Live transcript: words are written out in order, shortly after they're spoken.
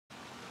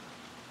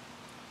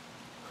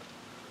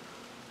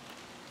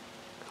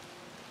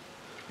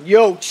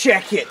Yo,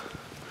 check it.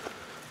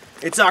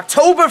 It's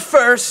October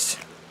 1st,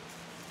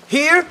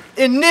 here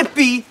in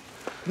nippy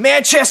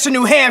Manchester,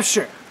 New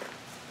Hampshire.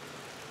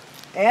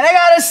 And I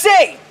gotta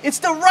say, it's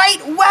the right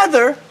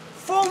weather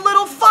for a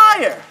little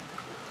fire.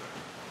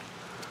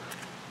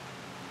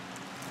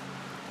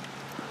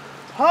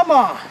 Come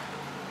on.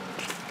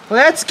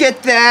 Let's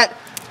get that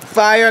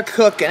fire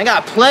cooking. I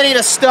got plenty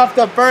of stuff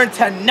to burn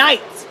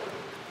tonight,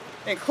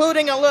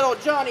 including a little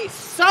Johnny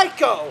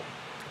Psycho.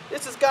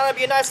 This is gonna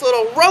be a nice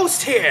little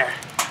roast here.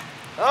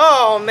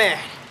 Oh, man.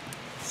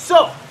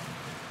 So,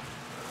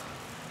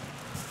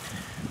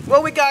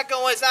 what we got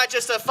going is not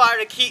just a fire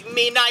to keep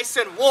me nice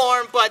and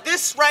warm, but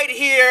this right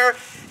here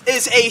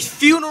is a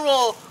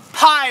funeral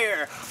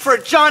pyre for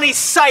Johnny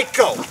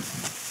Psycho.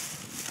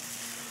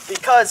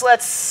 Because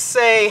let's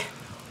say,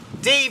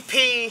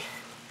 DP,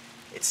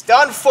 it's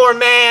done for,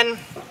 man.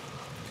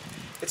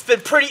 It's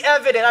been pretty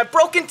evident. I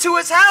broke into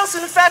his house,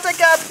 and in fact, I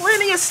got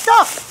plenty of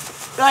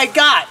stuff that I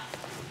got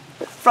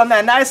from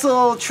that nice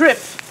little trip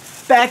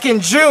back in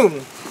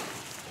June.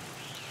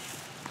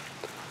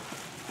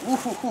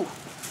 Ooh.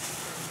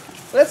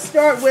 Let's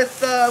start with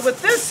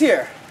this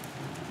here.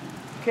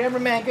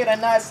 Cameraman, get a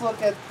nice look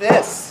at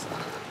this.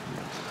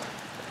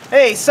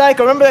 Hey,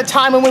 Psycho, remember the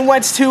time when we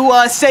went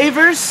to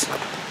Savers?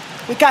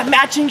 We got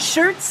matching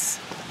shirts?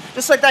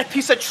 Just like that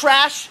piece of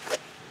trash.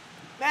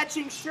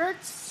 Matching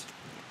shirts.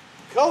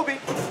 Kobe.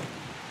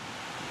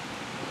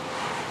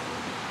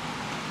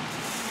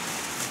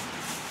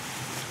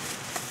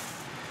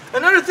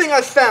 Another thing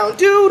I found,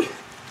 dude,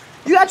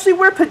 you actually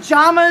wear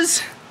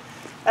pajamas?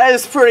 That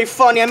is pretty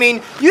funny. I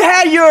mean, you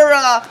had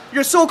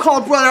your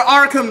so-called brother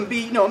Arkham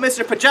be,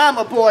 Mr.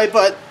 Pajama Boy,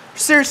 but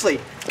seriously,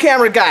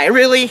 camera guy,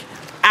 really?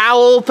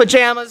 Owl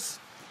pajamas?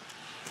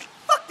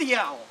 Fuck the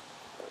owl.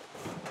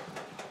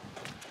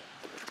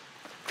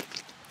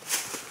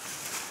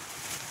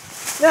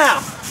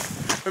 Now,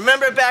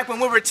 remember back when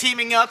we were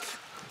teaming up?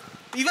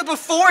 Even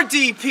before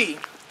DP,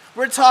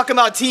 we're talking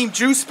about Team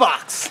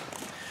Juicebox.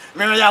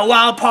 Remember that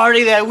wild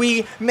party that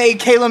we made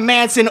Caleb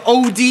Manson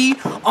OD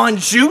on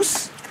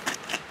juice?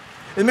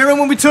 Remember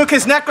when we took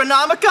his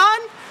Necronomicon?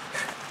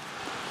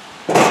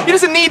 He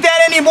doesn't need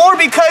that anymore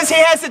because he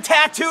has it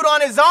tattooed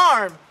on his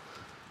arm.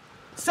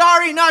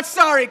 Sorry, not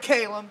sorry,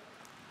 Caleb.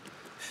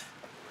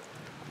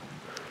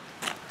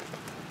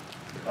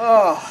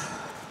 Oh.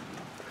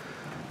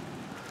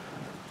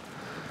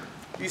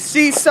 You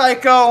see,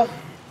 Psycho,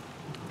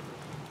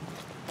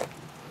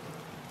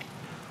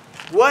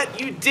 what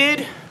you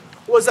did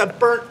was a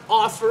burnt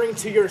offering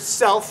to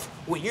yourself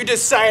when you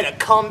decided to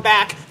come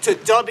back to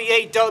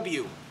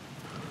WAW.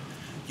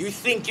 You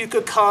think you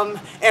could come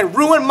and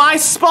ruin my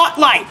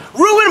spotlight,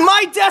 ruin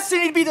my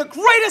destiny to be the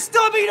greatest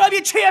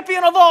WW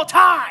champion of all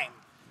time?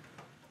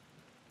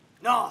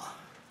 No.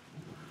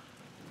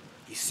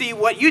 You see,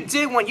 what you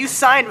did when you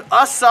signed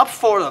us up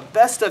for the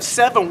Best of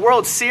 7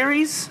 World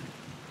Series,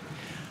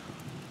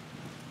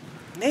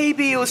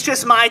 maybe it was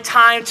just my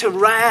time to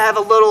have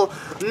a little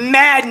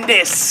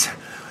madness.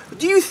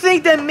 Do you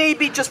think that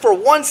maybe just for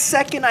 1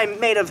 second I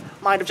might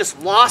have just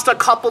lost a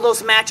couple of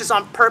those matches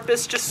on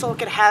purpose just so I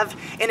could have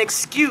an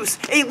excuse,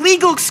 a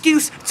legal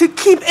excuse to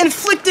keep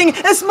inflicting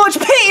as much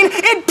pain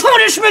and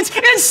punishment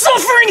and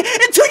suffering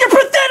into your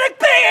pathetic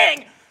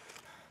being?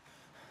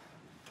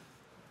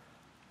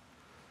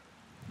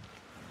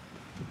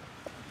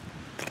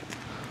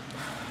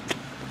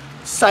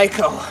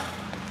 Psycho,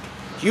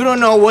 you don't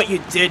know what you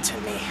did to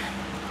me.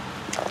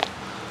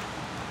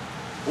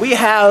 We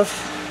have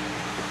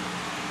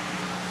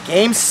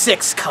Game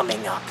 6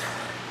 coming up.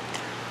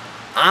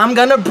 I'm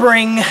gonna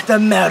bring the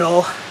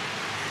medal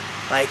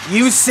like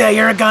you say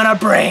you're gonna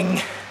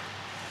bring.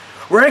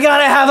 We're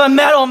gonna have a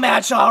medal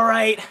match, all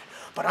right,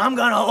 but I'm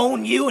gonna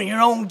own you in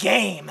your own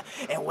game.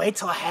 And wait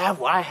till I have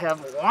what I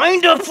have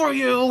lined up for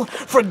you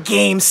for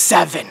Game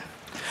 7.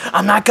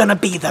 I'm not gonna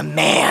be the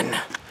man.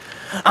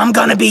 I'm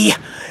gonna be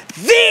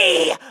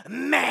the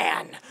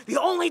man. The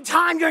only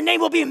time your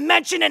name will be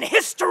mentioned in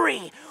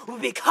history will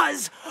be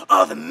because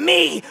of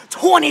me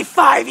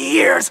 25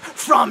 years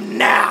from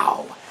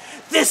now.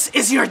 This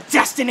is your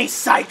destiny,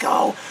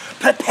 Psycho.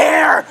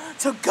 Prepare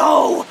to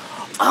go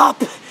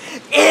up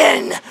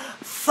in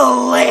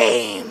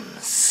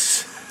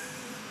flames.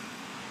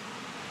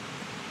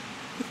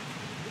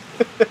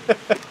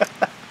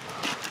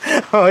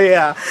 Oh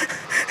yeah.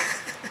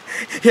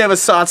 You have a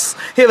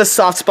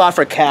soft spot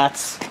for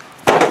cats.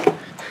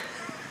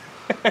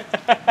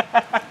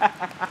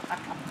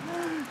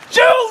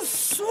 Juice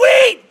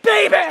sweet,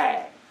 baby!